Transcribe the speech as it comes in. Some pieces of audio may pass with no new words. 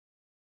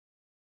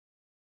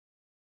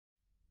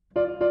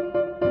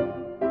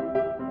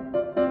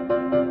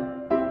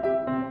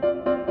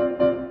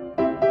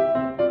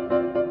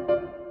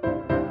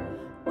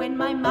When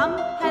my mum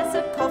has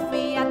a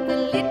coffee at the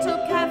little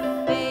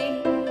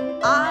cafe,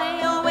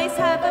 I always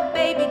have a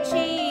baby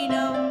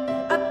Cino,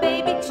 a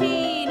baby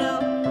Cino,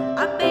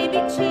 a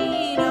baby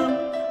Cino.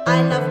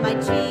 I love my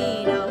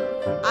Cino,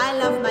 I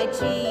love my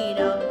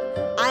Cino,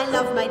 I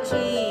love my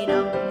Cino.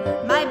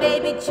 My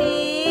baby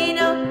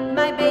Cino,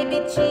 my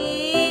baby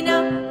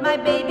Cino, my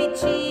baby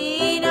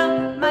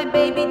Cino, my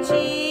baby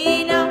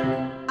Cino.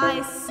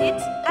 I sit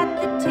at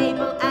the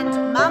table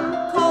and mum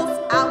calls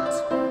out,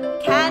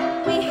 "Can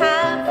we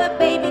have a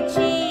baby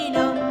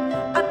Cino,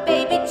 a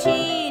baby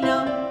Cino,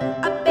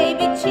 a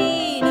baby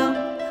Cino?"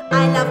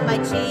 I love my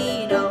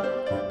Cino,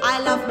 I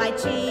love my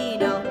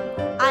Cino,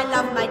 I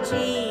love my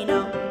Cino.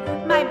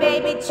 My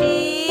baby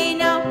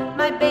Cino,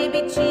 my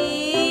baby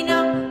Cino,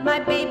 my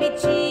baby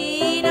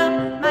Cino,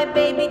 my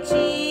baby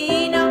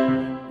Cino.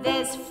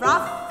 There's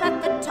froth at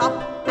the top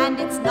and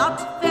it's not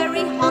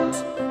very hot,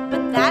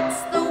 but that's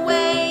the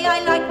way I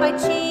like my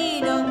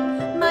Cino,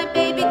 my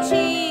baby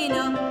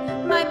Cino,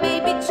 my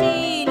baby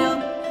Cino.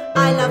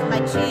 I love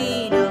my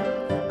Cino,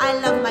 I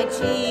love my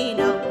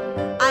Cino,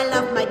 I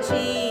love my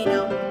Cino.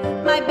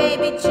 My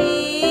baby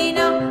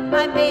Cino,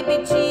 my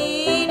baby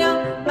Cino,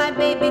 my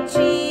baby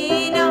Cino.